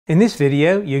In this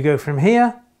video you go from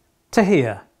here to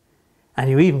here, and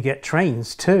you even get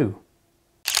trains too.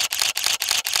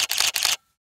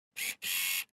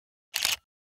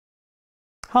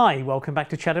 Hi, welcome back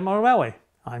to Chadwick Model Railway.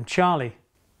 I'm Charlie.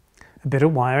 A bit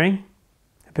of wiring,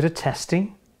 a bit of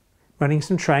testing, running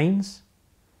some trains,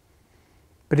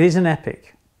 but it is an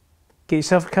epic. Get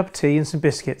yourself a cup of tea and some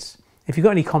biscuits. If you've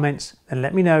got any comments, then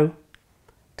let me know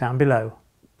down below.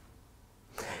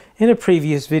 In a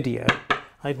previous video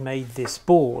I'd made this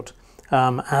board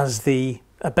as a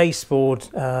base board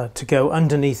to go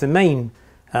underneath the main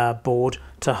board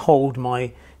to hold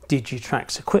my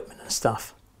Digitrax equipment and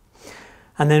stuff.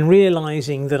 And then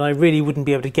realising that I really wouldn't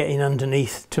be able to get in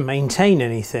underneath to maintain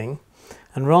anything,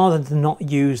 and rather than not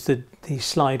use the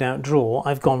slide out drawer,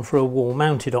 I've gone for a wall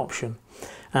mounted option.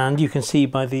 And you can see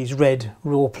by these red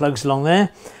raw plugs along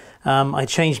there, I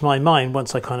changed my mind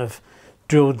once I kind of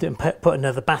drilled and put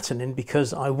another batten in,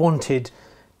 because I wanted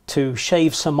to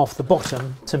shave some off the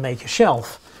bottom to make a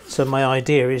shelf. So my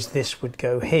idea is this would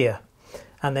go here,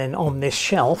 and then on this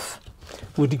shelf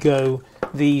would go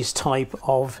these type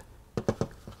of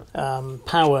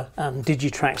power and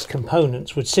Digitrax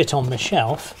components would sit on the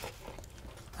shelf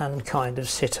and kind of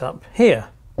sit up here,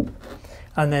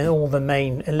 and then all the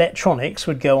main electronics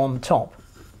would go on top.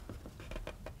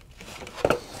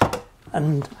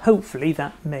 And hopefully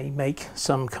that may make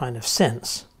some kind of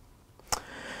sense.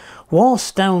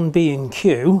 Whilst down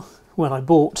B&Q, when I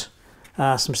bought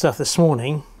some stuff this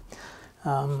morning,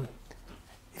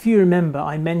 if you remember,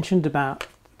 I mentioned about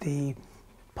the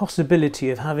possibility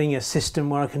of having a system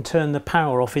where I can turn the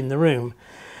power off in the room,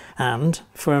 and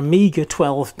for a meagre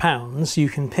 £12 you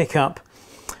can pick up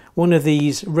one of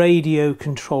these radio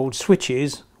controlled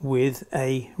switches with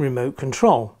a remote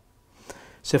control.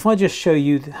 So if I just show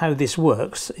you how this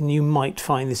works, and you might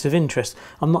find this of interest.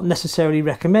 I'm not necessarily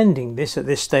recommending this at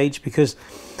this stage, because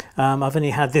I've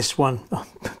only had this one, I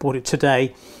bought it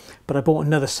today, but I bought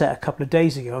another set a couple of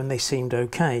days ago and they seemed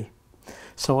okay.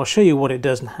 So I'll show you what it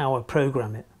does and how I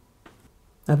program it.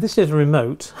 Now this little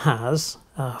remote has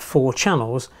 4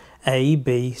 channels, A,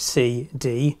 B, C,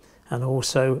 D, and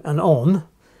also an on,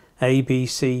 A, B,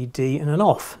 C, D, and an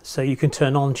off. So you can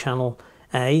turn on channel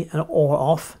A or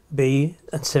off B,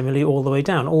 and similarly all the way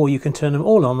down, or you can turn them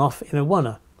all on off in a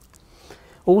oneer.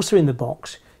 Also in the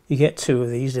box you get 2 of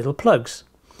these little plugs.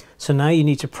 So now you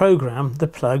need to program the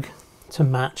plug to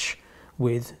match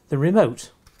with the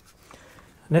remote.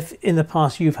 And if in the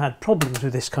past you've had problems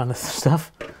with this kind of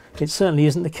stuff, it certainly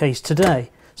isn't the case today.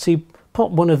 So you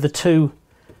pop one of the 2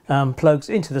 plugs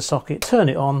into the socket, turn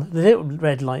it on, the little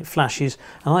red light flashes,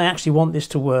 and I actually want this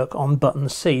to work on button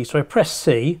C. So I press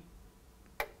C,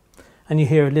 and you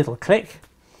hear a little click,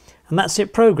 and that's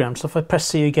it programmed. So if I press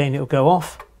C again, it'll go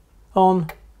off, on,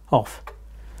 off.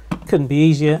 Couldn't be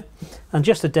easier. And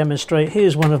just to demonstrate,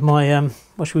 here's one of my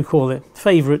what should we call it,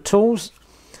 favourite tools,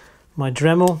 my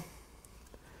Dremel.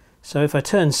 So if I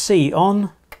turn C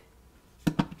on,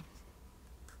 and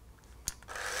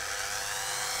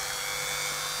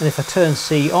if I turn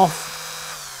C off,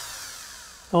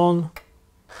 on,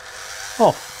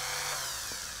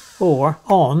 off, or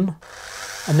on,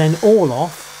 and then all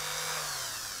off,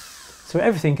 so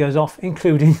everything goes off,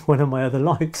 including one of my other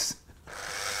lights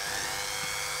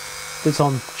that's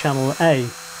on channel A.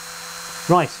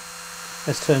 Right,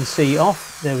 let's turn C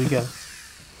off. There we go.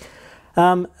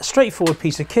 A straightforward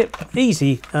piece of kit,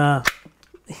 easy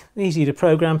to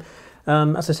program.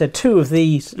 As I said, 2 of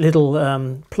these little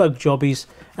plug jobbies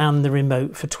and the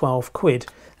remote for 12 quid.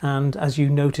 And as you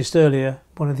noticed earlier,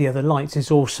 one of the other lights is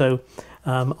also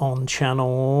on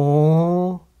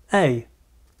channel A.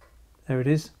 There it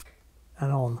is,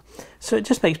 and on. So it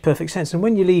just makes perfect sense. And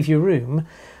when you leave your room,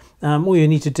 all you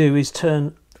need to do is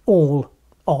turn all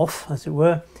off, as it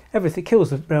were. Everything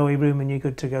kills the railway room and you're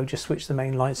good to go. Just switch the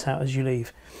main lights out as you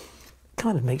leave.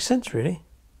 Kind of makes sense, really.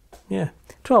 Yeah,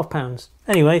 £12.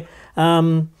 Anyway,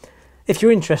 if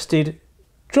you're interested,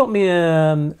 drop me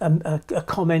a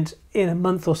comment in a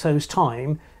month or so's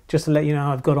time, just to let you know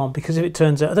how I've got on. Because if it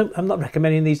turns out, I'm not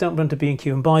recommending these, don't run to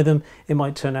B&Q and buy them. It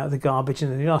might turn out the garbage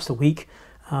and they last a week.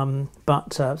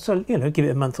 So, you know, give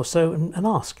it a month or so and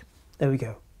ask. There we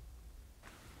go.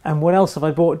 And what else have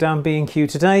I bought down B&Q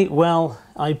today? Well,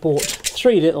 I bought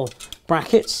 3 little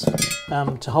brackets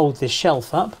to hold this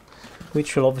shelf up,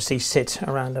 which will obviously sit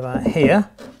around about here,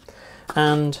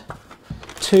 and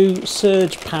 2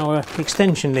 surge power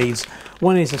extension leads.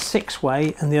 One is a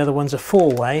 6-way and the other one's a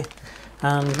 4-way.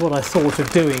 And what I thought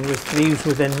of doing was these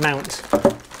would then mount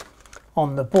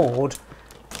on the board,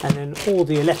 and then all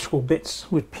the electrical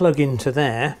bits would plug into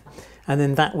there, and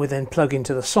then that would then plug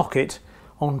into the socket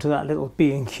onto that little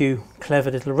B&Q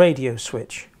clever little radio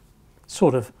switch.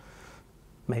 Sort of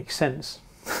makes sense.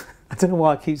 I don't know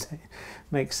why I keep saying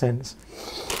makes sense.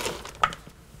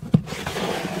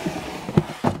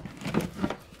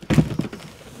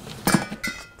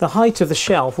 The height of the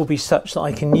shelf will be such that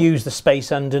I can use the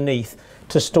space underneath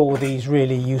to store these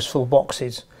really useful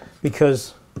boxes,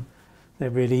 because they're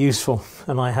really useful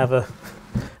and I have a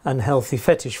unhealthy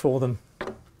fetish for them.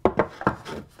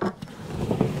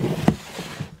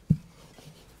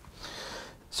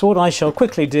 So what I shall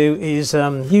quickly do is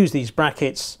use these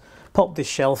brackets, pop this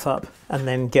shelf up and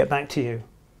then get back to you.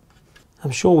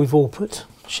 I'm sure we've all put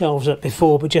shelves up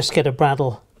before, but just get a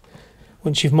bradawl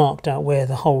once you've marked out where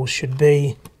the holes should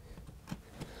be,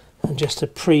 and just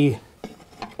a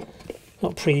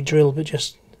not pre-drill, but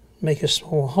just make a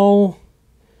small hole,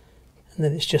 and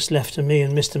then it's just left to me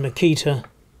and Mr. Makita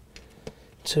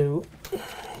to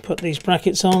put these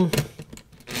brackets on.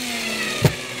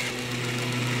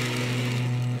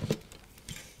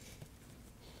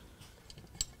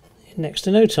 In next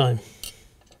to no time.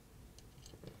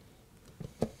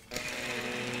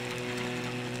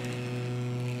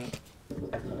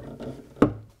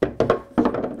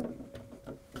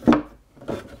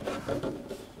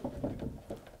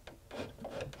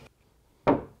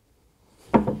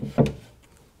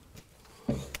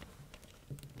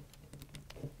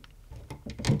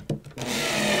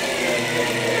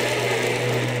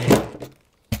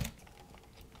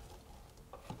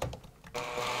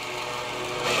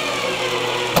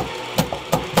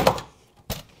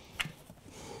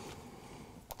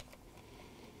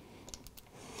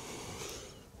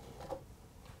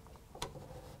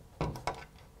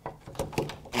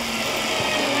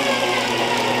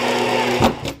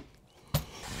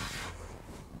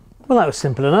 Well, that was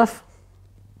simple enough.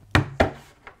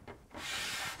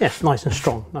 Yeah, nice and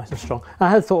strong, nice and strong. I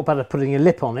had thought about putting a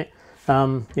lip on it, you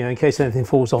know, in case anything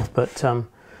falls off, but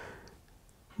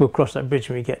we'll cross that bridge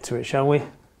when we get to it, shall we?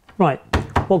 Right,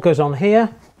 what goes on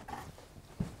here?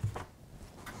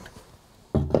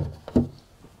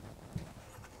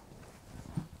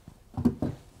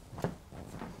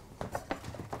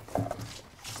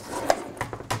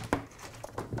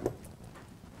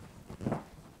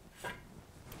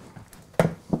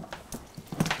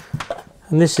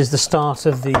 And this is the start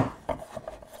of the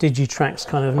Digitrax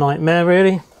kind of nightmare,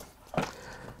 really.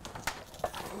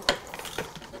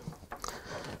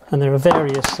 And there are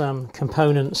various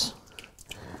components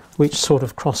which sort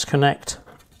of cross-connect.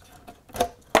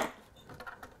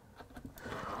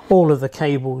 All of the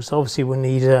cables obviously will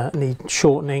need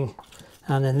shortening,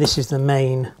 and then this is the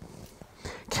main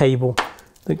cable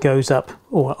that goes up.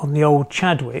 Or on the old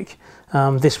Chadwick,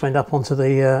 this went up onto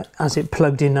the as it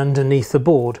plugged in underneath the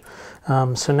board.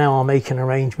 So now I'll make an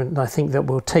arrangement. I think that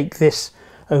we'll take this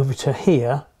over to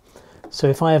here. So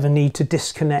if I ever need to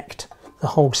disconnect the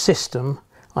whole system,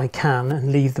 I can,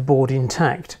 and leave the board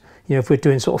intact. You know, if we're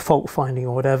doing sort of fault finding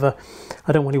or whatever,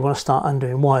 I don't really want to start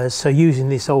undoing wires. So using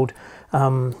this old,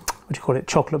 what do you call it,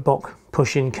 chocolate box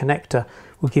push-in connector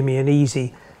will give me an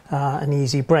easy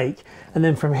break. And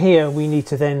then from here, we need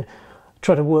to then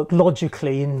try to work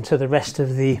logically into the rest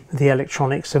of the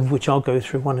electronics, of which I'll go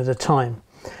through one at a time.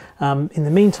 In the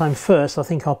meantime, first, I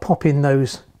think I'll pop in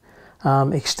those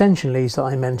extension leads that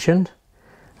I mentioned,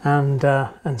 and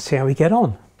see how we get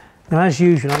on. Now, as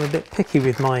usual, I'm a bit picky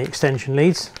with my extension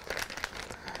leads,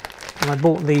 and I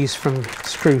bought these from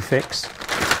Screwfix.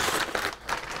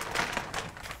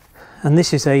 And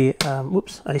this is a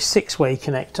 6-way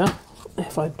connector.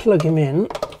 If I plug him in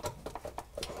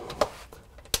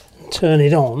and turn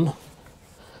it on,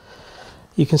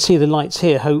 you can see the lights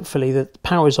here, hopefully, that the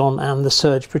power's on and the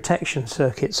surge protection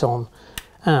circuit's on.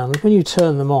 And when you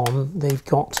turn them on, they've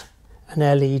got an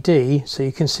LED, so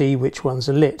you can see which ones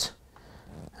are lit.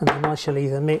 And then I shall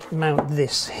either mount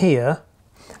this here,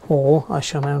 or I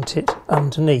shall mount it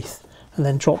underneath and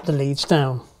then drop the leads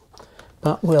down.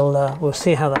 But we'll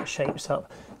see how that shapes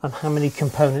up and how many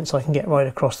components I can get right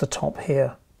across the top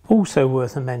here. Also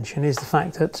worth a mention is the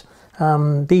fact that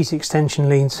these extension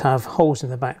leads have holes in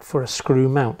the back for a screw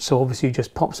mount. So obviously you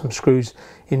just pop some screws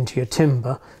into your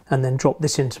timber and then drop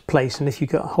this into place, and if you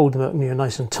hold them up and you're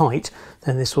nice and tight,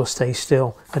 then this will stay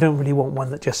still. I don't really want one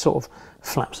that just sort of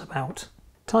flaps about.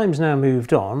 Time's now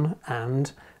moved on,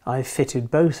 and I've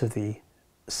fitted both of the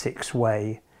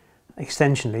 6-way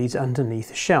extension leads underneath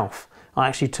the shelf. I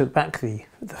actually took back the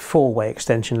 4-way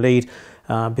extension lead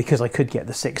because I could get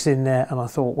the 6 in there, and I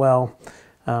thought, well,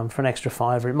 for an extra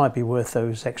 £5 it might be worth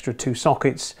those extra 2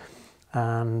 sockets,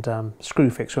 and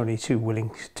Screwfix are only too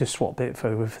willing to swap it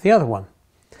over for the other one.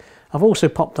 I've also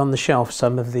popped on the shelf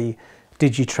some of the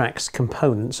Digitrax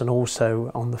components, and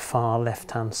also on the far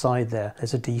left hand side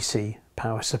there's a DC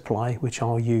power supply, which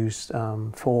I'll use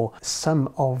for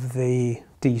some of the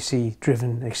DC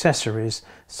driven accessories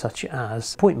such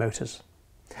as point motors.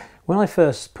 When I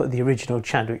first put the original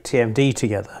Chadwick TMD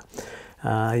together,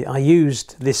 I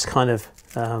used this kind of,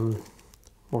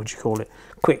 what would you call it,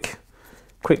 quick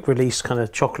release kind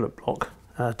of chocolate block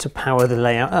to power the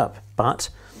layout up, but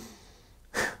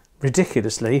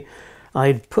ridiculously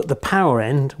I'd put the power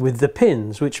end with the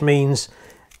pins, which means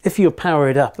if you power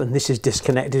it up and this is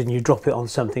disconnected and you drop it on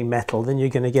something metal, then you're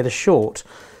going to get a short.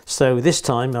 So this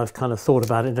time I've kind of thought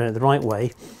about it, done it the right way.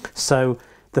 So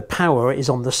the power is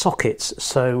on the sockets.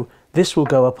 So this will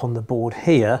go up on the board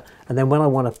here, and then when I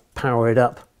want to power it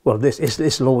up, well,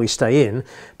 this will always stay in.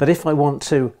 But if I want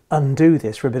to undo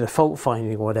this for a bit of fault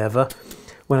finding or whatever,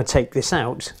 when I take this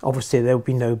out, obviously there will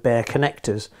be no bare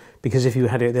connectors, because if you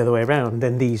had it the other way around,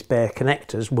 then these bare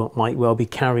connectors might well be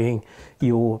carrying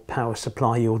your power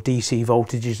supply, your DC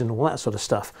voltages and all that sort of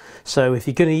stuff. So if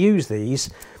you're going to use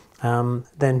these,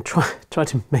 then try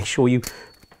to make sure you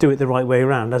do it the right way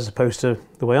around, as opposed to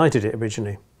the way I did it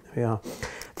originally. There we are.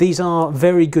 These are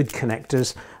very good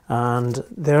connectors, and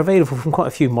they're available from quite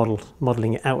a few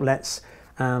modelling outlets,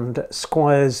 and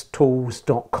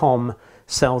squirestools.com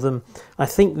sell them. I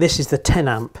think this is the 10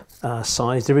 amp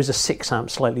size. There is a 6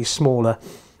 amp slightly smaller,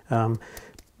 but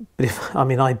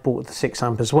I bought the 6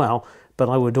 amp as well, but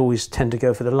I would always tend to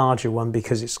go for the larger one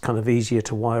because it's kind of easier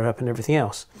to wire up and everything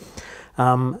else.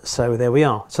 So there we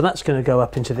are. So that's going to go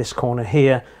up into this corner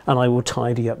here, and I will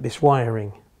tidy up this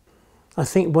wiring. I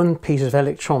think one piece of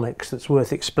electronics that's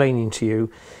worth explaining to you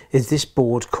is this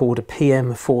board called a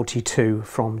PM42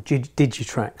 from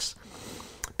Digitrax.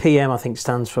 PM, I think,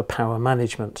 stands for power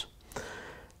management.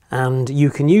 And you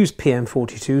can use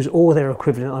PM42s or their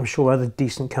equivalent. I'm sure other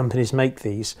decent companies make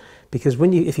these, because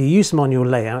if you use them on your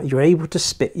layout, you're able to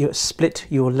split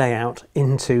your layout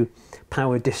into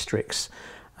power districts.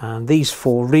 These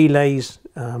 4 relays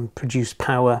produce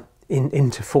power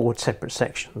into 4 separate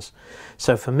sections.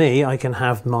 So for me, I can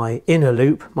have my inner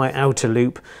loop, my outer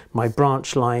loop, my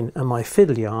branch line and my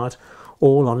fiddle yard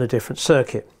all on a different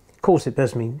circuit. Of course, it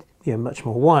does mean much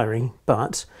more wiring,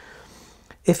 but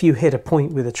if you hit a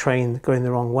point with a train going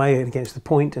the wrong way against the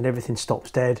point and everything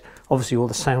stops dead, obviously all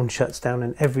the sound shuts down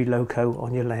and every loco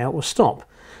on your layout will stop.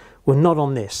 Well, not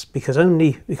on this, because on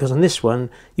this one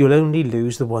you'll only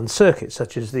lose the one circuit,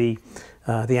 such as the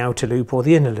outer loop or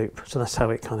the inner loop. So that's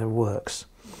how it kind of works.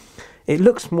 It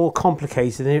looks more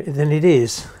complicated than it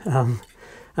is,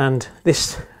 and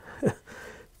this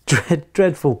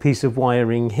dreadful piece of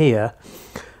wiring here,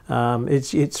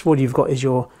 it's what you've got is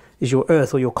your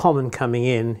earth or your common coming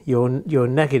in, your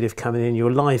negative coming in,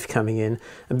 your live coming in,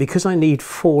 and because I need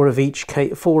 4 of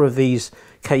these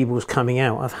cables coming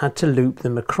out, I've had to loop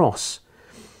them across.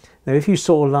 Now, if you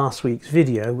saw last week's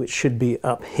video, which should be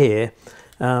up here,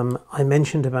 I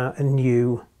mentioned about a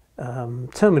new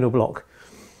terminal block,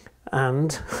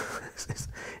 and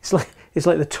it's like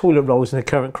the toilet rolls in a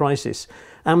current crisis.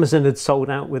 Amazon had sold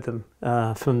out with them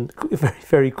from very,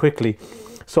 very quickly.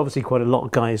 So obviously quite a lot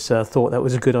of guys thought that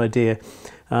was a good idea.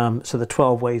 So the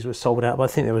 12 ways were sold out, but I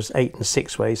think there was 8 and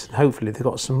 6 ways, and hopefully they've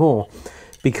got some more,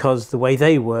 because the way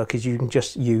they work is you can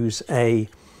just use a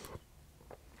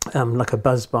like a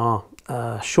buzz bar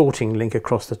shorting link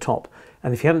across the top,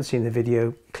 and if you haven't seen the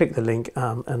video, click the link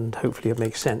and hopefully it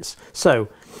makes sense. So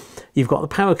you've got the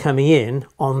power coming in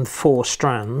on 4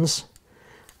 strands,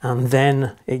 and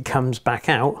then it comes back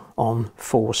out on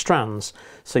 4 strands.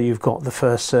 So you've got the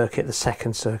first circuit, the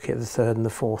second circuit, the third and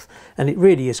the fourth, and it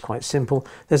really is quite simple.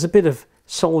 There's a bit of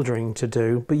soldering to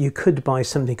do, but you could buy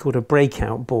something called a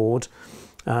breakout board,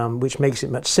 which makes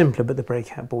it much simpler, but the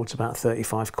breakout board's about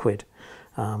 35 quid.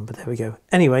 But there we go.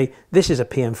 Anyway, this is a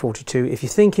PM42. If you're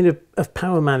thinking of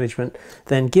power management,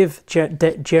 then give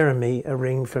Jeremy a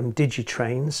ring from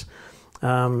Digitrains,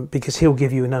 because he'll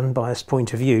give you an unbiased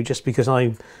point of view. Just because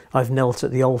I've knelt at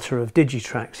the altar of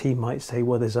Digitrax, he might say,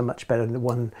 well, there's a much better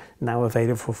one now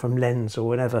available from Lens or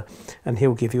whatever, and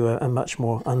he'll give you a much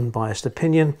more unbiased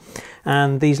opinion.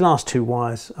 And these last 2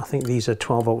 wires, I think these are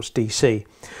 12 volts DC.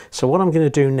 So what I'm going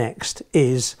to do next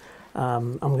is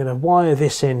I'm going to wire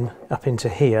this up into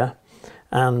here,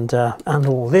 and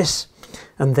all this,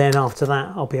 and then after that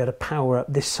I'll be able to power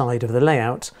up this side of the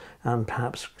layout and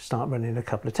perhaps start running a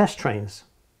couple of test trains.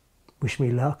 Wish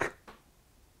me luck.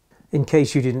 In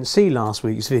case you didn't see last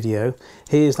week's video,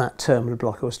 here's that terminal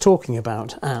block I was talking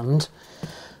about, and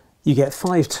you get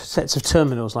 5 sets of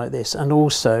terminals like this, and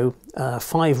also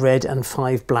 5 red and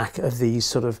 5 black of these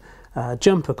sort of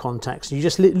jumper contacts. You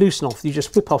just loosen off, you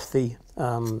just whip off the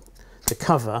the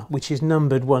cover, which is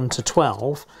numbered 1 to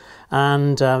 12,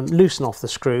 and loosen off the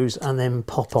screws and then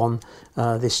pop on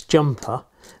this jumper,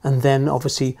 and then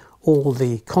obviously all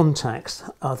the contacts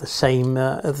are the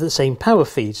same power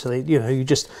feed, so they, you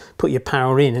just put your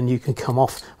power in and you can come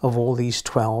off of all these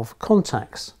 12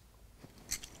 contacts.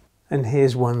 And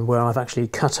here's one where I've actually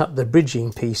cut up the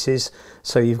bridging pieces,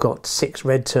 so you've got 6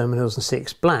 red terminals and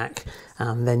 6 black,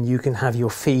 and then you can have your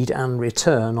feed and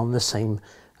return on the same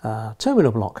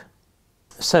terminal block.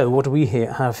 So what do we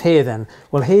have here then?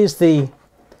 Well, here's the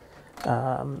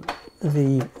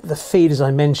feed, as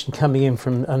I mentioned, coming in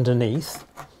from underneath,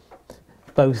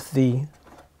 both the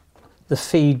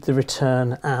feed, the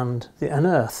return and the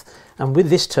unearth. And with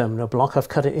this terminal block I've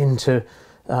cut it into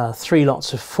 3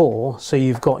 lots of 4, so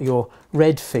you've got your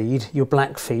red feed, your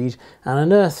black feed and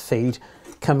an earth feed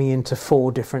coming into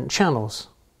 4 different channels.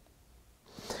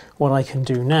 What I can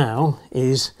do now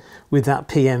is, with that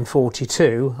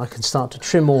PM42, I can start to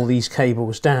trim all these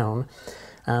cables down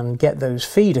and get those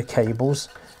feeder cables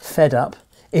fed up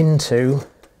into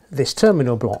this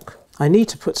terminal block. I need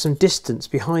to put some distance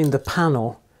behind the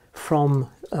panel from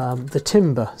the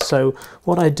timber, so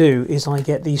what I do is I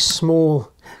get these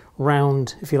small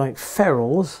round, if you like,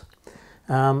 ferrules,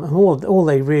 and all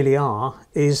they really are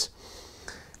is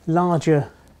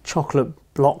larger chocolate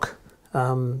block,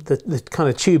 the kind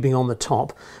of tubing on the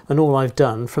top, and all I've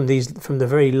done from the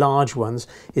very large ones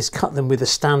is cut them with a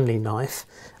Stanley knife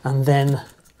and then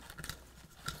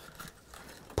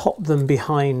pop them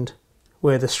behind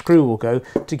where the screw will go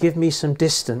to give me some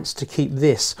distance to keep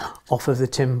this off of the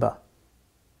timber.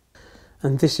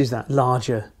 And this is that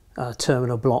larger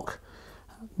terminal block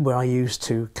where I used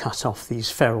to cut off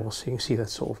these ferrules, so you can see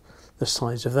that's sort of the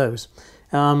size of those.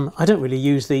 I don't really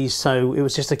use these, so it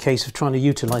was just a case of trying to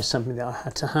utilise something that I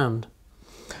had to hand.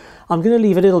 I'm going to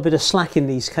leave a little bit of slack in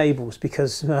these cables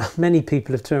because many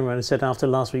people have turned around and said after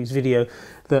last week's video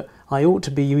that I ought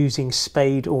to be using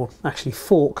spade or actually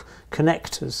fork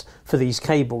connectors for these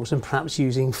cables, and perhaps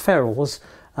using ferrules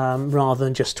rather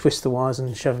than just twist the wires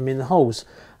and shove them in the holes.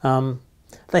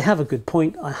 They have a good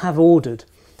point. I have ordered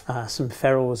some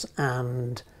ferrules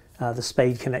and the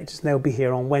spade connectors, and they'll be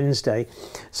here on Wednesday,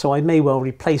 so I may well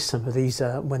replace some of these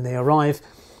when they arrive,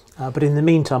 but in the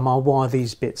meantime I'll wire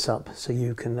these bits up so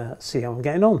you can see how I'm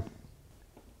getting on.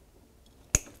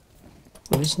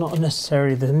 Well, it's not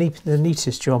necessarily the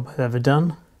neatest job I've ever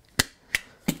done,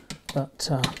 but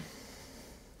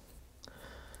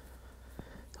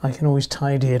I can always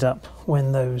tidy it up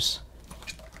when those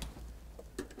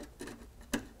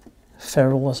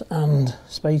ferrules and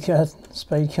spade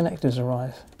connectors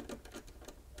arrive.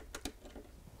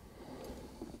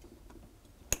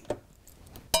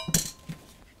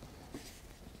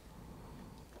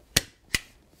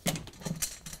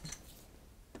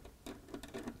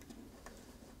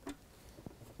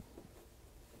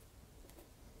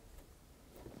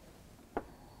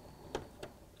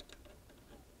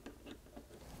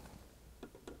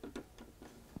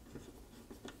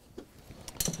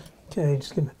 Okay,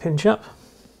 just give them a pinch up.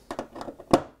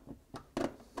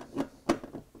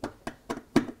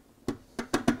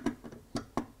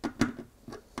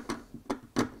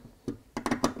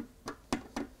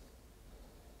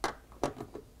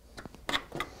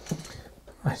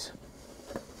 Right.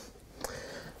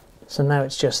 So now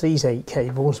it's just these 8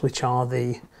 cables which are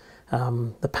the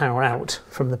power out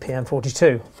from the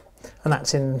PM42, and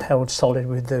that's held solid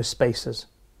with those spacers.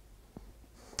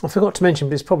 I forgot to mention,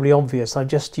 but it's probably obvious, I've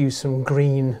just used some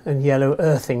green and yellow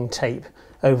earthing tape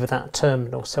over that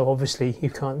terminal, so obviously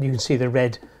you can see the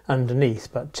red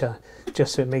underneath, but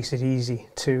just so it makes it easy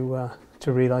to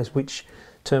realise which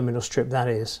terminal strip that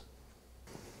is.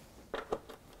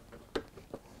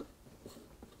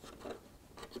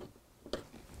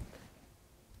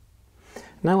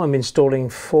 Now I'm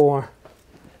installing 4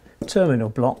 terminal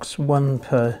blocks, 1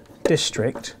 per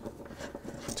district,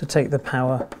 to take the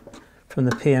power from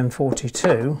the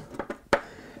PM42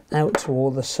 out to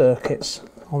all the circuits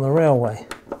on the railway.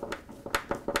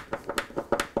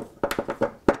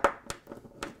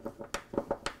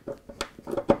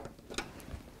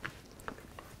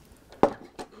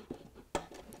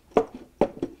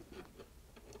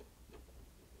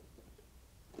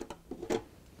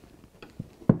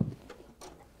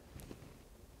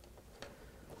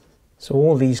 So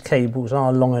all these cables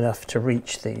are long enough to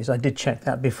reach these. I did check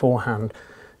that beforehand.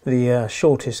 The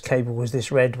shortest cable was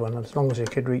this red one, as long as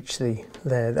it could reach the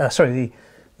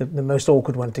most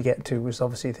awkward one to get to was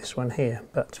obviously this one here,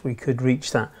 but we could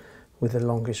reach that with the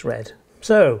longest red.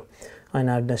 So I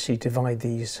now necessarily divide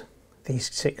these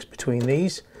 6 between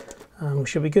these, and we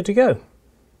should be good to go.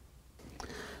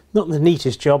 Not the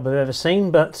neatest job I've ever seen,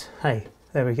 but hey,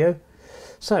 there we go.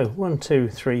 So 1, 2,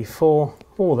 3, 4,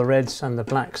 all the reds and the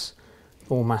blacks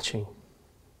all matching.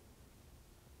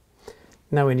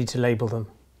 Now we need to label them.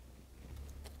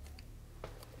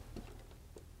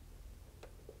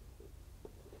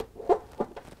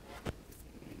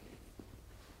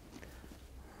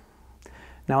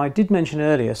 Now I did mention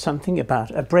earlier something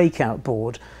about a breakout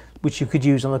board which you could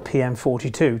use on the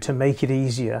PM42 to make it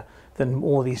easier than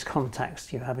all these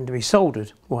contacts you're having to be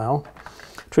soldered. Well,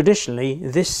 traditionally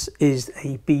this is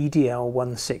a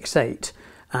BDL168,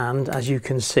 and as you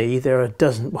can see there are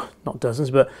dozens, well, not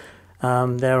dozens, but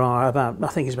there are about, I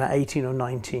think it's about 18 or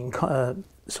 19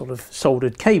 sort of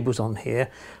soldered cables on here,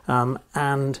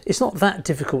 and it's not that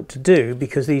difficult to do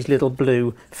because these little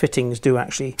blue fittings do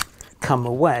actually come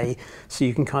away, so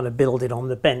you can kind of build it on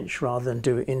the bench rather than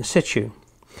do it in situ.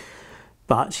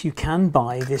 But you can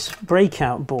buy this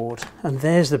breakout board, and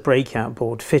there's the breakout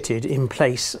board fitted in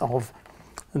place of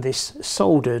this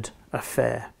soldered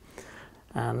affair.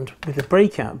 And with the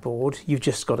breakout board you've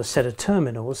just got a set of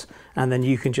terminals, and then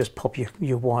you can just pop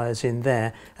your wires in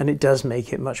there, and it does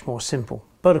make it much more simple.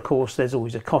 But of course there's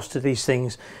always a cost to these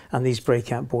things, and these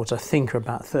breakout boards I think are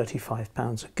about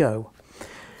 £35 a go.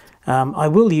 I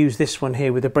will use this one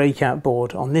here with a breakout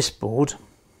board on this board,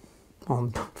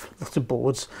 on lots of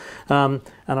boards, and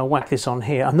I'll whack this on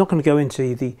here. I'm not going to go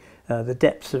into the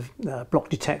depths of block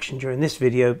detection during this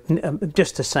video,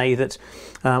 just to say that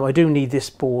I do need this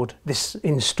board, this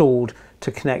installed,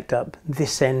 to connect up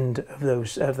this end of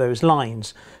those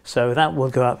lines. So that will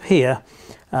go up here,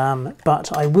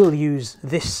 but I will use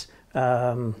this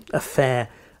affair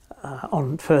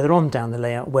further on down the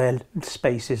layout where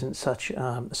space isn't such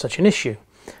an issue.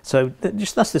 So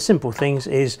that's the simple things,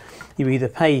 is you either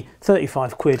pay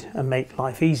 35 quid and make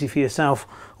life easy for yourself,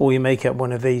 or you make up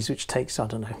one of these which takes, I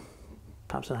don't know,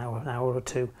 perhaps an hour or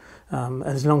two. And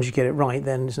as long as you get it right,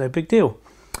 then it's no big deal.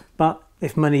 But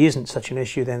if money isn't such an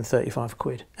issue, then 35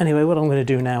 quid. Anyway, what I'm going to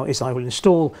do now is I will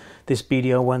install this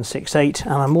BDL168,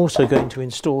 and I'm also going to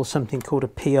install something called a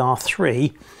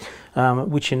PR3,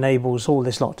 which enables all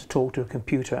this lot to talk to a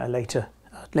computer at a later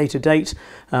date.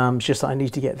 It's just that I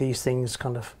need to get these things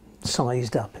kind of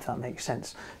sized up, if that makes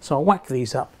sense. So I'll whack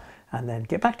these up and then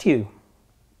get back to you.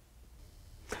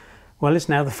 Well, it's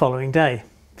now the following day,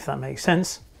 if that makes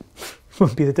sense.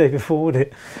 Wouldn't be the day before, would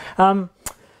it?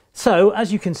 So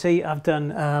as you can see, I've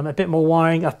done a bit more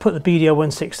wiring. I've put the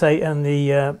BDL168 and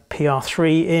the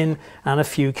PR3 in, and a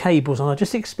few cables, and I'll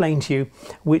just explain to you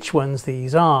which ones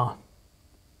these are.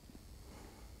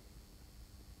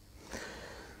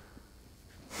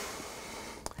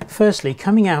 Firstly,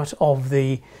 coming out of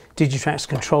the Digitrax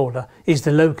controller is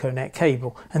the LocoNet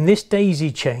cable, and this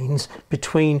daisy chains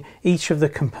between each of the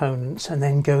components and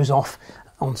then goes off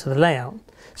onto the layout.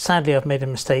 Sadly, I've made a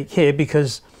mistake here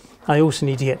because I also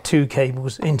need to get two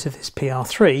cables into this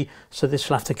PR3, so this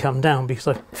will have to come down because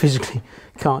I physically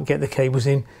can't get the cables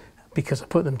in because I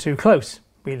put them too close.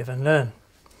 We live and learn.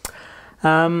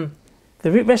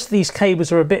 The rest of these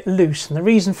cables are a bit loose, and the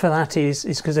reason for that is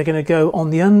because they're going to go on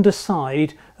the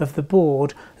underside of the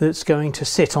board that's going to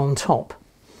sit on top.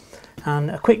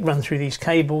 And a quick run through these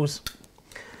cables.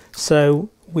 So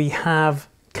we have,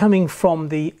 coming from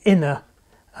the inner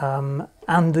and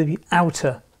the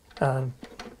outer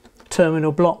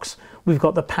terminal blocks, we've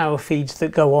got the power feeds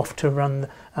that go off to run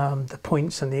the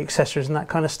points and the accessories and that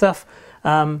kind of stuff.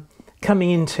 Coming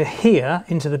into here,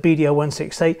 into the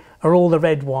BDL168, are all the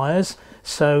red wires.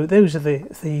 So those are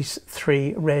these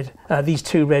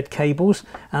two red cables,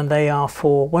 and they are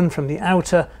for one from the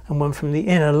outer and one from the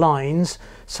inner lines.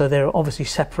 So they're obviously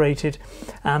separated.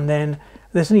 And then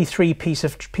there's only three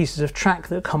pieces of track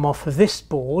that come off of this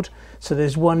board. So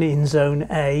there's one in zone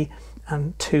A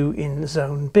and two in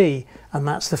zone B, and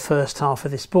that's the first half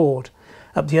of this board.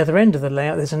 Up the other end of the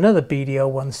layout there's another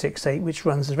BDL168 which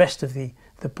runs the rest of the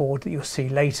board that you'll see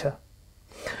later.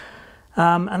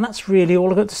 And that's really all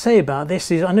I've got to say about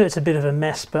this. I know it's a bit of a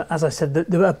mess, but as I said,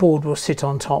 the board will sit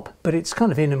on top, but it's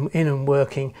kind of in and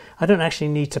working. I don't actually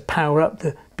need to power up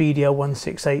the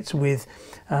BDL168s with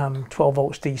 12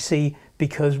 volts DC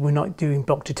because we're not doing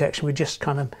block detection, we're just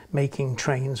kind of making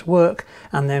trains work.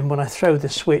 And then when I throw the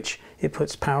switch, it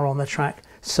puts power on the track.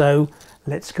 So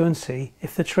let's go and see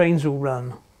if the trains will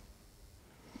run.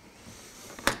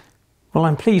 Well,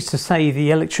 I'm pleased to say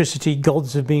the electricity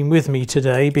gods have been with me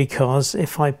today, because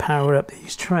if I power up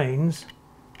these trains,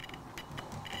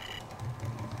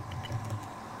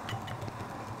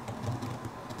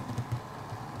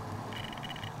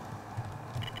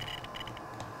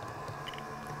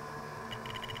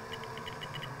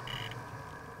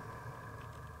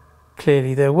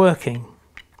 clearly they're working.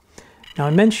 Now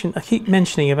I keep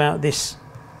mentioning about this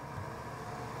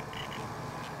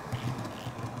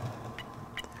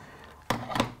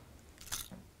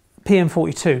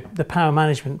PM42, the power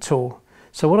management tool.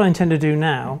 So what I intend to do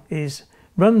now is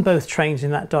run both trains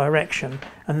in that direction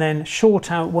and then short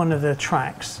out one of the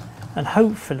tracks, and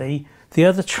hopefully the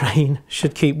other train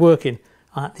should keep working.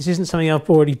 This isn't something I've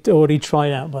already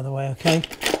tried out, by the way, okay?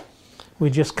 We're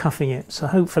just cuffing it. So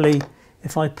hopefully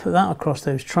if I put that across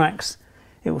those tracks,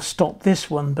 it will stop this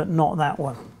one but not that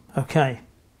one. Okay,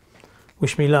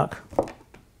 wish me luck.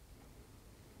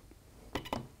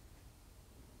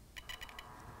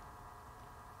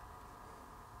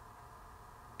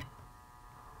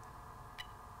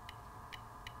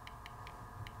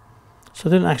 So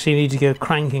I don't actually need to go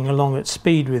cranking along at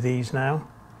speed with these now.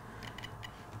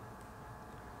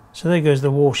 So there goes the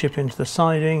warship into the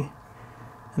siding,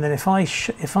 and then if I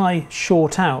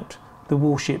short out the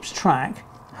warship's track,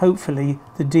 hopefully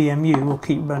the DMU will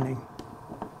keep running.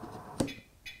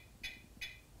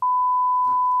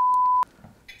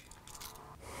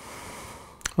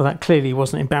 Well, that clearly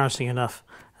wasn't embarrassing enough.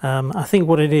 I think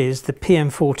what it is, the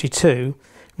PM42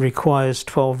 requires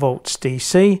 12 volts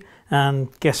DC. And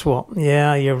guess what?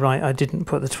 Yeah, you're right, I didn't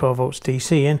put the 12 volts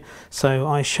DC in, so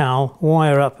I shall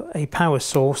wire up a power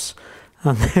source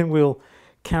and then we'll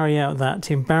carry out that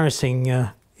embarrassing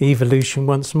evolution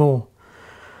once more.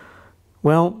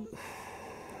 Well,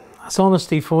 that's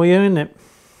honesty for you, isn't it?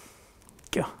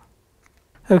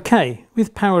 Okay,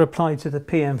 with power applied to the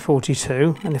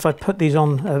PM42, and if I put these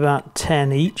on about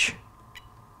 10 each,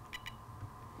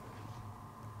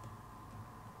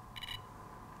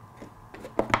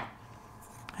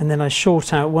 and then I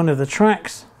short out one of the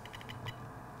tracks,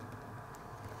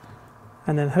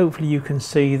 and then hopefully you can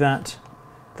see that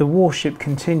the warship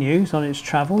continues on its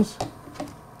travels,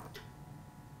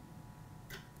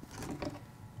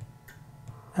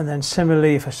 and then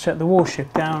similarly if I set the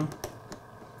warship down,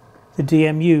 the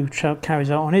DMU carries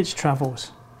out on its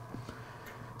travels.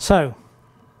 So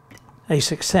a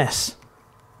success.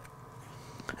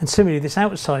 And similarly this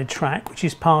outside track, which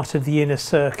is part of the inner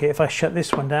circuit, if I shut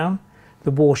this one down,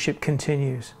 the warship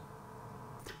continues.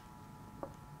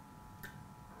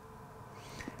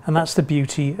 And that's the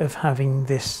beauty of having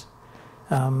this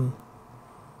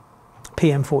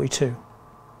PM42.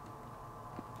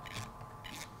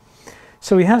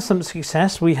 So we have some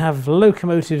success, we have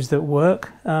locomotives that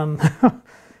work.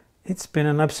 It's been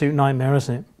an absolute nightmare,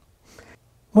 hasn't it?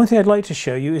 One thing I'd like to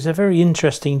show you is a very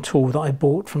interesting tool that I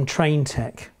bought from Train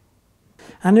Tech.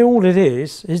 And all it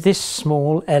is this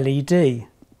small LED.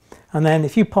 And then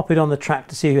if you pop it on the track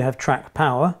to see if you have track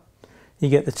power, you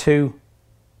get the two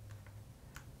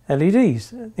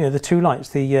LEDs, you know, the two lights,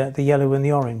 the yellow and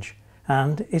the orange,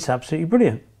 and it's absolutely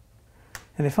brilliant.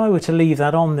 And if I were to leave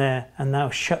that on there and now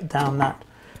shut down that,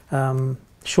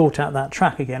 short out that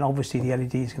track again, obviously the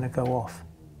LED is going to go off.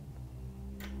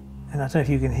 And I don't know if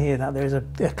you can hear that, there is a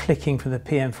clicking from the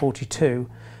PM42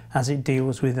 as it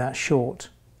deals with that short.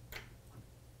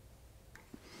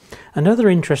 Another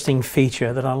interesting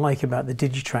feature that I like about the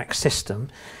Digitrack system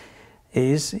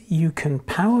is you can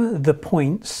power the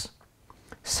points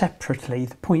separately,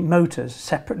 the point motors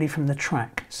separately from the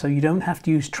track, so you don't have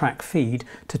to use track feed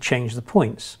to change the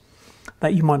points.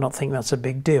 That you might not think that's a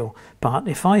big deal, but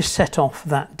if I set off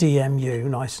that DMU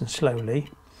nice and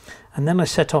slowly, and then I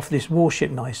set off this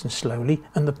warship nice and slowly,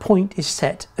 and the point is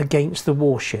set against the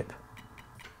warship.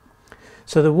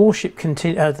 So the warship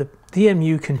the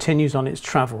DMU continues on its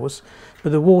travels,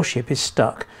 but the warship is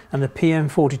stuck, and the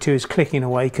PM42 is clicking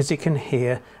away because it can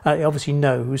hear, it obviously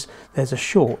knows there's a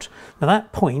short. Now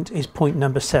that point is point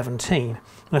number 17.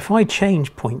 And if I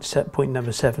change point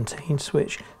number 17,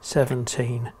 switch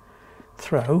 17,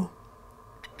 throw,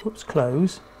 whoops,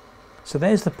 close. So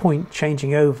there's the point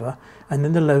changing over, and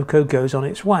then the loco goes on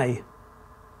its way.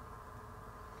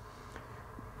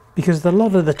 Because a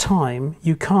lot of the time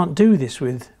you can't do this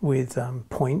with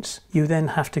points. You then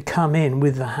have to come in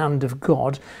with the hand of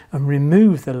God and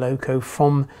remove the loco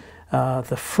from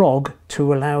the frog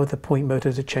to allow the point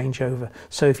motor to change over.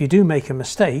 So if you do make a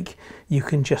mistake, you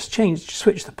can just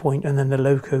switch the point, and then the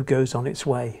loco goes on its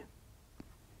way.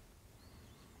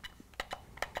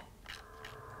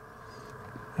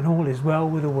 And all is well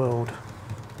with the world.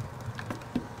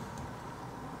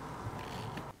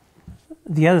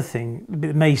 The other thing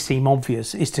that may seem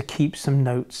obvious is to keep some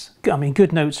notes. I mean,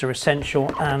 good notes are essential,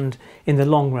 and in the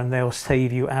long run they'll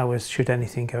save you hours should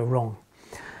anything go wrong.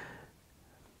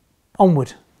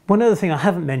 Onward. One other thing I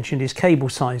haven't mentioned is cable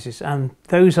sizes, and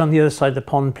those on the other side of the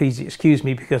pond, please excuse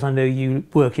me because I know you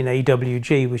work in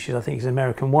AWG, which is, I think, is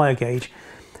American wire gauge,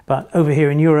 but over here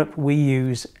in Europe we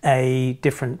use a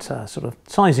different sort of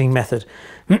sizing method.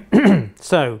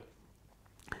 So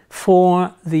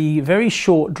for the very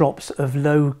short drops of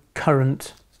low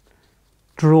current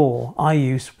draw, I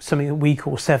use something that we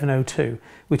call 702,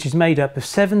 which is made up of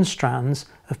 7 strands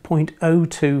of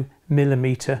 0.02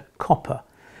 millimeter copper.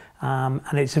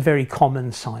 And it's a very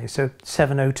common size. So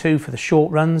 702 for the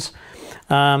short runs.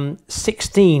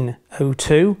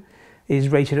 1602 is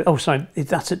rated at,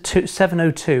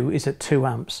 702 is at 2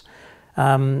 amps.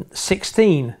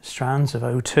 16 strands of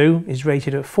O2 is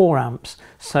rated at 4 amps.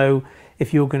 So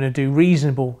if you're going to do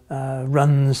reasonable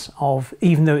runs of,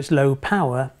 even though it's low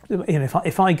power,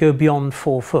 if I go beyond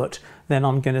 4 foot, then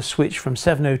I'm going to switch from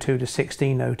 702 to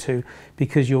 1602,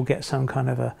 because you'll get some kind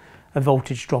of a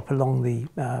voltage drop along the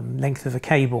length of the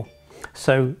cable.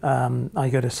 So I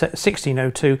go to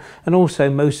 1602, and also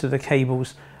most of the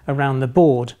cables around the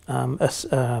board are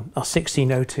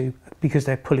 1602 because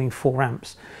they're pulling 4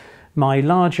 amps. My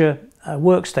larger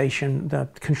workstation, the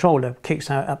controller, kicks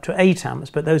out up to 8 amps,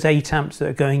 but those 8 amps that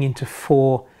are going into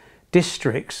 4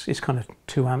 districts is kind of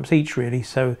 2 amps each really,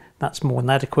 so that's more than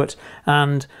adequate.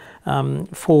 And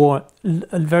for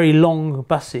very long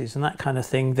buses and that kind of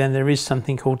thing, then there is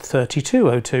something called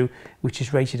 3202, which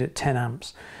is rated at 10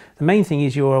 amps. The main thing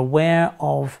is you're aware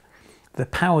of the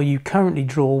power you currently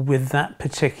draw with that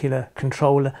particular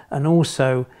controller, and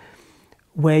also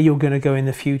where you're going to go in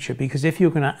the future, because if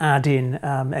you're going to add in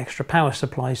extra power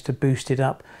supplies to boost it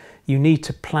up, you need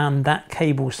to plan that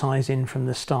cable size in from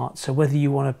the start. So whether you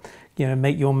want to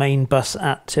make your main bus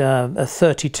at a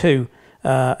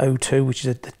 3202, which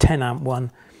is the 10 amp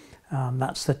one,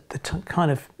 that's the kind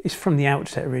of, it's from the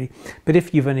outset really. But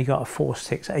if you've only got a 4,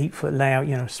 6, 8 foot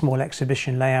layout, small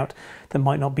exhibition layout that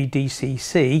might not be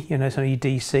DCC, it's only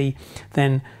DC,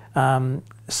 then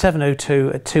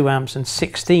 702 at 2 amps and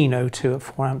 1602 at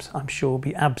 4 amps, I'm sure will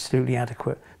be absolutely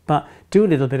adequate. But do a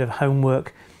little bit of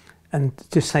homework and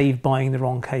to save buying the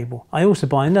wrong cable. I also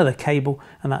buy another cable,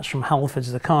 and that's from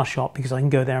Halfords, the car shop, because I can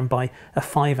go there and buy a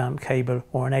 5 amp cable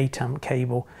or an 8 amp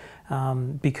cable,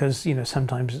 because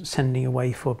sometimes sending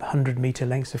away for 100 meter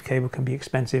lengths of cable can be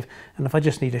expensive, and if I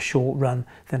just need a short run,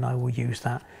 then I will use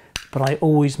that. But I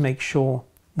always make sure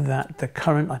that the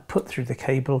current I put through the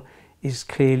cable is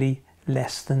clearly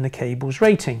less than the cable's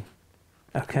rating.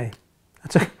 Okay,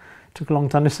 that took a long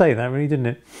time to say that really, didn't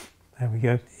it? There we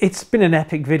go. It's been an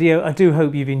epic video. I do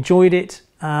hope you've enjoyed it.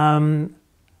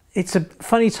 It's a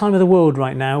funny time of the world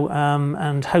right now,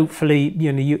 and hopefully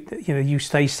you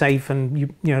stay safe, and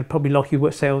you probably lock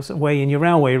yourselves away in your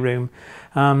railway room.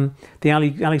 The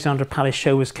Alexandra Palace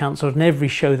show was cancelled, and every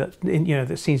show that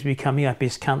that seems to be coming up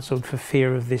is cancelled for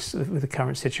fear of this, with the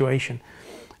current situation.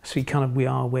 So we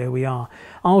are where we are.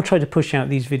 I'll try to push out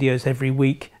these videos every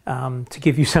week to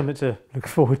give you something to look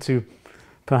forward to,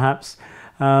 perhaps.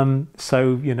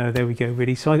 So there we go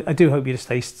really. So I do hope you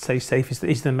to stay safe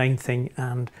is the main thing,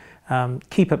 and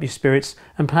keep up your spirits,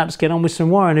 and perhaps get on with some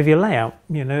wiring of your layout,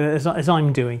 as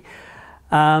I'm doing.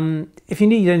 If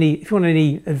you want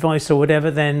any advice or whatever,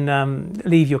 then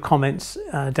leave your comments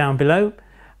down below.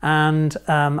 And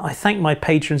I thank my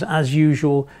patrons as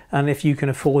usual, and if you can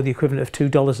afford the equivalent of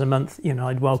 $2 a month,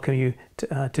 I'd welcome you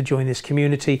to join this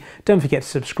community. Don't forget to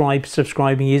subscribe.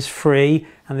 Subscribing is free,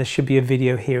 and there should be a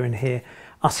video here and here.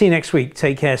 I'll see you next week.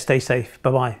 Take care, stay safe.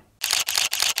 Bye bye.